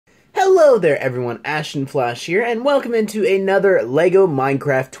Hello there everyone, Ashnflash here, and welcome into another LEGO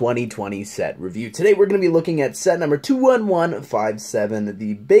Minecraft 2020 set review. Today we're going to be looking at set number 21157,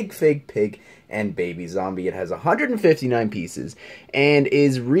 the Bigfig Pig and Baby Zombie. It has 159 pieces and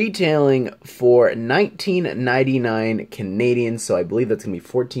is retailing for $19.99 Canadian, so I believe that's going to be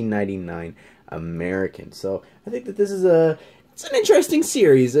 $14.99 American. So I think that this is it's an interesting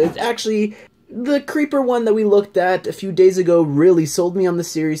series. It's actually... The creeper one that we looked at a few days ago really sold me on the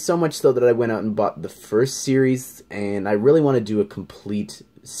series, so much so that I went out and bought the first series, and I really want to do a complete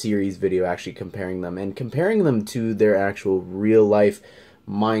series video actually comparing them to their actual real-life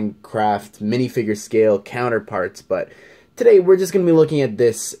Minecraft minifigure scale counterparts. But today we're just going to be looking at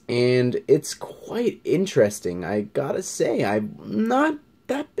this, and it's quite interesting. I gotta say, I'm not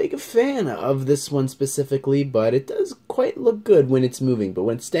that big a fan of this one specifically, but it does quite look good when it's moving, but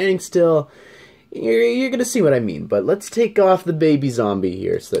when it's standing still, you're gonna see what I mean. But let's take off the baby zombie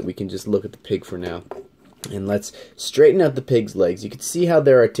here so that we can just look at the pig for now. And let's straighten out the pig's legs. You can see how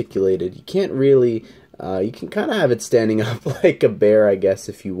they're articulated. You can't really, you can kind of have it standing up like a bear, I guess,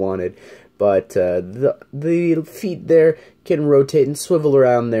 if you wanted. But the feet there can rotate and swivel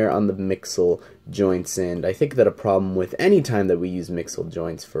around there on the mixel joints. And I think that a problem with any time that we use mixel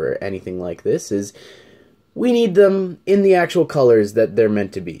joints for anything like this is we need them in the actual colors that they're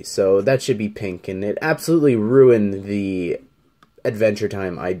meant to be. So that should be pink, and it absolutely ruined the Adventure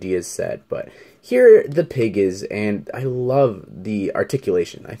Time ideas set. But here the pig is, and I love the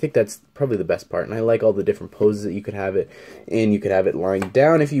articulation. I think that's probably the best part, and I like all the different poses that you could have it in. You could have it lying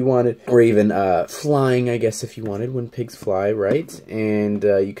down if you wanted, or even flying, I guess, if you wanted, when pigs fly, right? And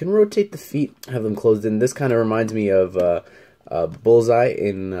you can rotate the feet, have them closed in. This kind of reminds me of Bullseye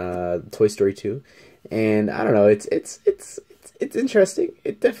in Toy Story 2. And I don't know, it's interesting.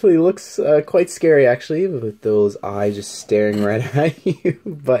 It definitely looks quite scary, actually, with those eyes just staring right at you.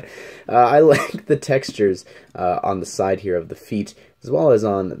 But I like the textures on the side here of the feet, as well as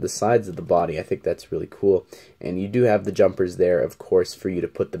on the sides of the body. I think that's really cool. And you do have the jumpers there, of course, for you to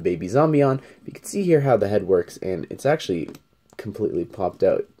put the baby zombie on. You can see here how the head works, and it's actually completely popped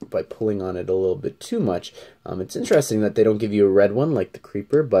out by pulling on it a little bit too much. It's interesting that they don't give you a red one like the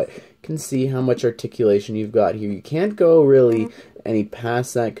creeper, but you can see how much articulation you've got here. You can't go really any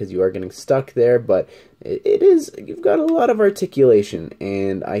past that because you are getting stuck there, but you've got a lot of articulation,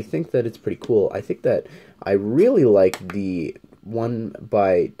 and I think that it's pretty cool. I think that I really like the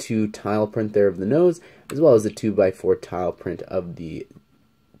 1x2 tile print there of the nose, as well as the 2x4 tile print of the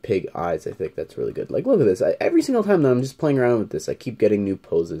pig eyes. I think that's really good. Like, look at this. Every single time that I'm just playing around with this, I keep getting new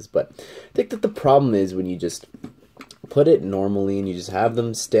poses. But I think that the problem is when you just put it normally and you just have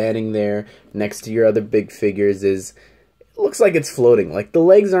them standing there next to your other big figures, it looks like it's floating. Like, the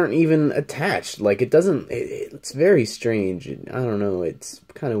legs aren't even attached. Like, it's very strange. I don't know, it's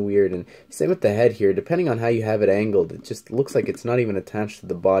kind of weird. And same with the head here. Depending on how you have it angled, it just looks like it's not even attached to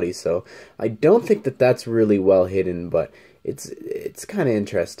the body. So I don't think that that's really well hidden, but it's kind of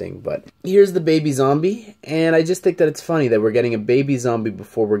interesting. But here's the baby zombie, and I just think that it's funny that we're getting a baby zombie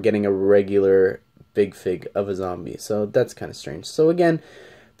before we're getting a regular big fig of a zombie. So that's kind of strange. So again,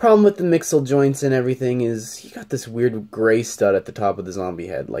 problem with the mixel joints and everything is you got this weird gray stud at the top of the zombie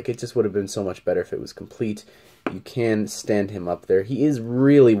head. Like, it just would have been so much better if it was complete. You can stand him up there. He is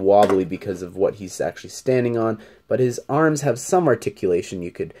really wobbly because of what he's actually standing on, but his arms have some articulation.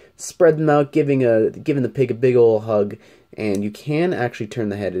 You could spread them out, giving the pig a big old hug, and you can actually turn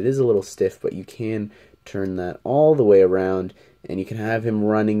the head. It is a little stiff, but you can turn that all the way around, and you can have him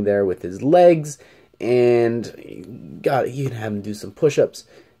running there with his legs, and you can have him do some push-ups,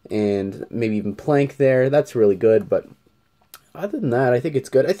 and maybe even plank there. That's really good, but other than that, I think it's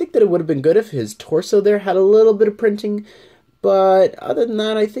good. I think that it would have been good if his torso there had a little bit of printing, but other than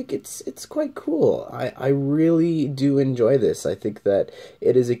that, I think it's quite cool. I really do enjoy this. I think that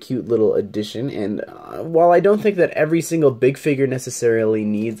it is a cute little addition, and while I don't think that every single big figure necessarily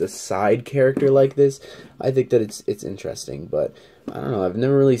needs a side character like this, I think that it's interesting. But I don't know, I've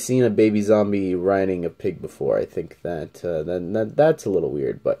never really seen a baby zombie riding a pig before. I think that that's a little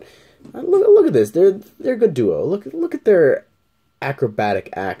weird, but look at this. They're a good duo. Look at their acrobatic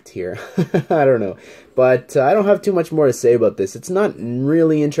act here. I don't know, but I don't have too much more to say about this. It's not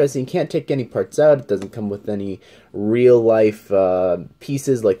really interesting. You can't take any parts out. It doesn't come with any real life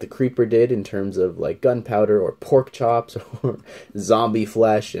pieces like the creeper did in terms of like gunpowder or pork chops or zombie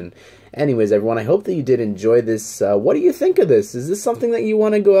flesh. And anyways, everyone, I hope that you did enjoy this. What do you think of this? Is this something that you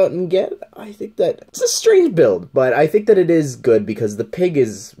want to go out and get? I think that it's a strange build, but I think that it is good because the pig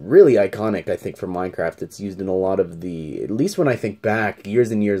is really iconic, I think, for Minecraft. It's used in a lot of the, at least when I think back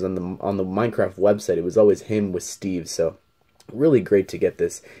years and years on the Minecraft website, it was always him with Steve. So Really great to get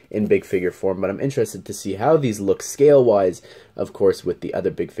this in big figure form, but I'm interested to see how these look scale-wise, of course, with the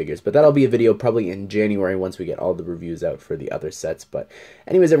other big figures. But that'll be a video probably in January once we get all the reviews out for the other sets. But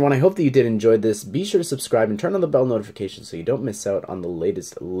anyways, everyone, I hope that you did enjoy this. Be sure to subscribe and turn on the bell notification so you don't miss out on the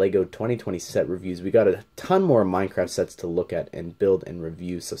latest LEGO 2020 set reviews. We got a ton more Minecraft sets to look at and build and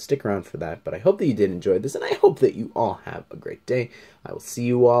review, so stick around for that. But I hope that you did enjoy this, and I hope that you all have a great day. I will see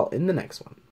you all in the next one.